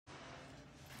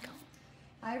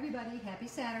Hi everybody, happy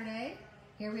Saturday.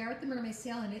 Here we are at the mermaid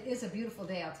sale and it is a beautiful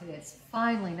day out today. It's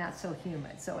finally not so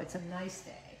humid, so it's a nice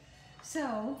day.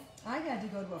 So I had to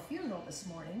go to a funeral this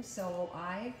morning, so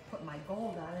I put my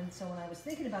gold on, and so when I was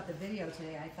thinking about the video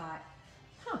today, I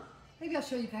thought, maybe I'll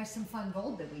show you guys some fun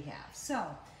gold that we have. So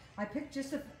I picked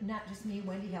not just me,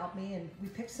 Wendy helped me, and we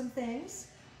picked some things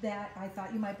that I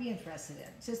thought you might be interested in,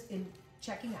 just in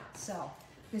checking out. So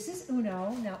this is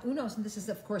Uno. Now this is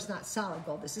of course not solid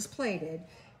gold, this is plated,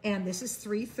 and this is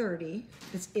 $330.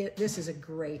 This is a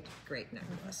great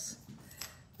necklace.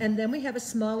 And then we have a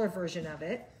smaller version of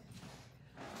it,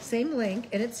 same link,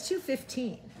 and it's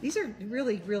 $215. These are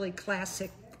really classic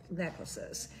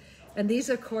necklaces. And these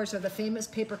of course are the famous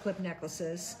paperclip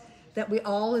necklaces that we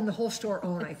all in the whole store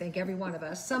own, I think, every one of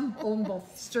us. Some own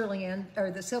both sterling and,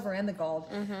 or the silver and the gold.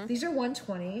 These are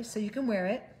 $120, so you can wear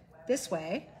it this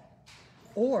way,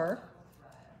 or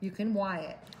you can Y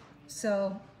it.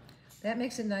 So that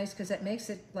makes it nice because it makes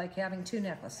it like having two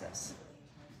necklaces.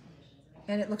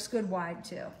 And it looks good wide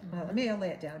too. Well, I'll lay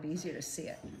it down, it'll be easier to see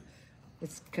it.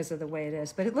 It's because of the way it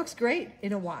is, but it looks great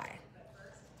in a Y.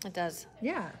 It does.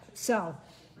 Yeah, so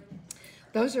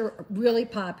those are really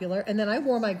popular. And then I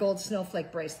wore my gold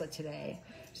snowflake bracelet today.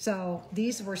 So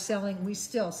these were selling, we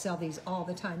still sell these all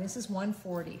the time. This is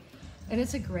 $140. And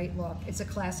it's a great look. It's a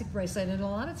classic bracelet, and a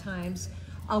lot of times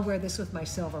I'll wear this with my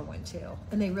silver one too.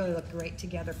 And they really look great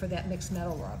together for that mixed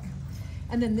metal look.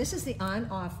 And then this is the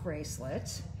on-off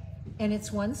bracelet, and it's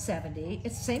 $170.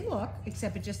 It's the same look,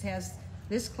 except it just has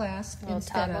this clasp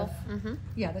instead of,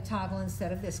 yeah, the toggle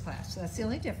instead of this clasp. So that's the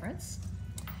only difference.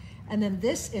 And then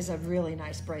this is a really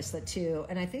nice bracelet too.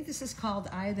 And I think this is called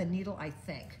Eye of the Needle, I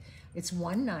think. It's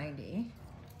 $190.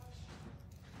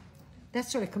 That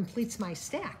sort of completes my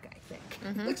stack, I think.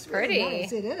 It looks really pretty.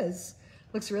 nice. It is.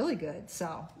 Looks really good.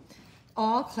 So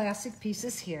all classic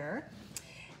pieces here.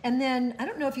 And then, I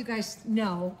don't know if you guys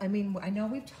know, I mean, I know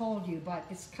we've told you, but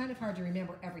it's kind of hard to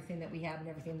remember everything that we have and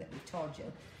everything that we've told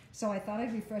you. So I thought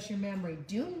I'd refresh your memory.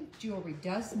 Dune Jewelry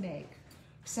does make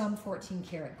some 14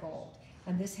 karat gold.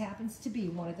 And this happens to be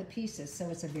one of the pieces. So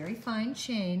it's a very fine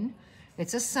chain.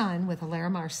 It's a sun with a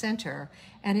Larimar center,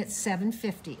 and it's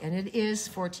 $750, and it is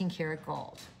 14 karat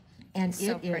gold. And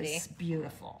so it pretty. is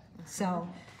beautiful. So,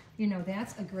 you know,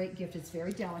 that's a great gift. It's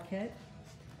very delicate.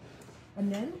 And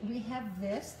then we have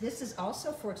this. This is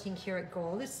also 14 karat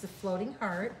gold. It's the floating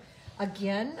heart,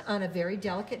 again, on a very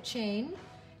delicate chain,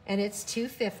 and it's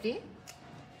 $250.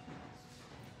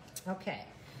 Okay.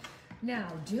 Now,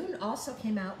 Dune also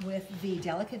came out with the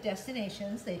delicate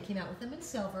destinations. They came out with them in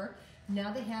silver.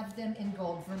 Now they have them in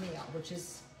gold vermeil, which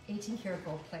is 18 karat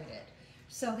gold plated.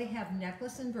 So they have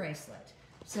necklace and bracelet.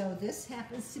 So this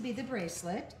happens to be the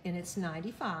bracelet, and it's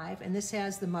 $95, and this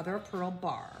has the mother of pearl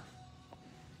bar.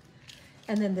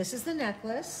 And then this is the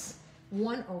necklace,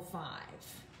 $105.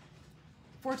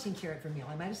 14 karat vermeil.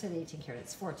 I might have said 18 karat,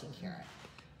 it's 14 karat.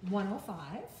 $105.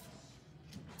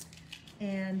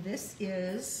 And this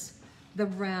is the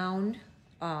round,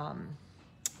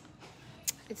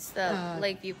 It's the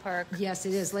Lakeview Park. yes,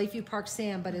 it is Lakeview Park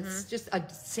sand, but it's just a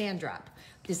sand drop.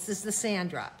 This is the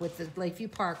sand drop with the Lakeview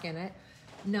Park in it,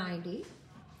 $90.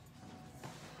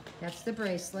 That's the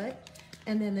bracelet.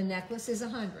 And then the necklace is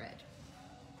 $100.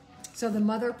 So the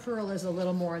mother pearl is a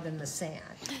little more than the sand.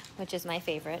 Which is my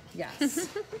favorite. Yes.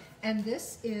 And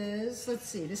this is, let's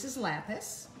see, this is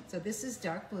lapis. So this is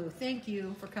dark blue. Thank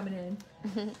you for coming in.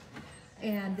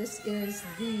 And this is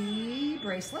the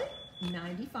bracelet,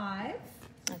 $95.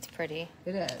 That's pretty.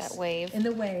 It is. That wave. In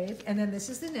the wave. And then this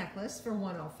is the necklace for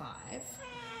 $105.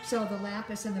 So the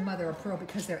lapis and the mother of pearl,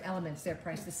 because they're elements, they're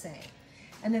priced the same.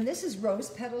 And then this is rose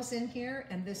petals in here,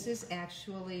 and this is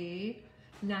actually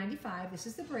 $95. This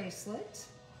is the bracelet.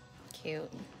 Cute.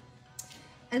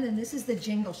 And then this is the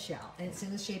jingle shell, and it's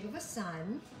in the shape of a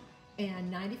sun,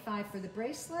 and $95 for the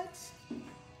bracelet,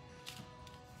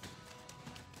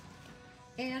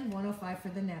 and $105 for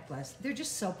the necklace. They're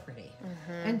just so pretty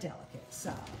and delicate.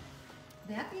 So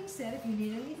that being said, if you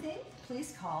need anything,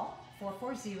 please call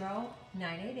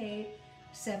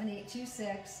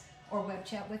 440-988-7826 or web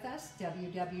chat with us,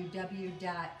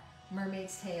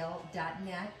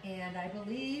 www.mermaidstale.net. And I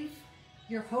believe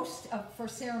your host for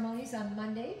ceremonies on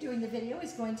Monday doing the video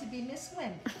is going to be Miss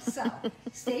Wendy. So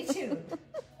stay tuned.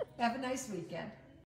 Have a nice weekend.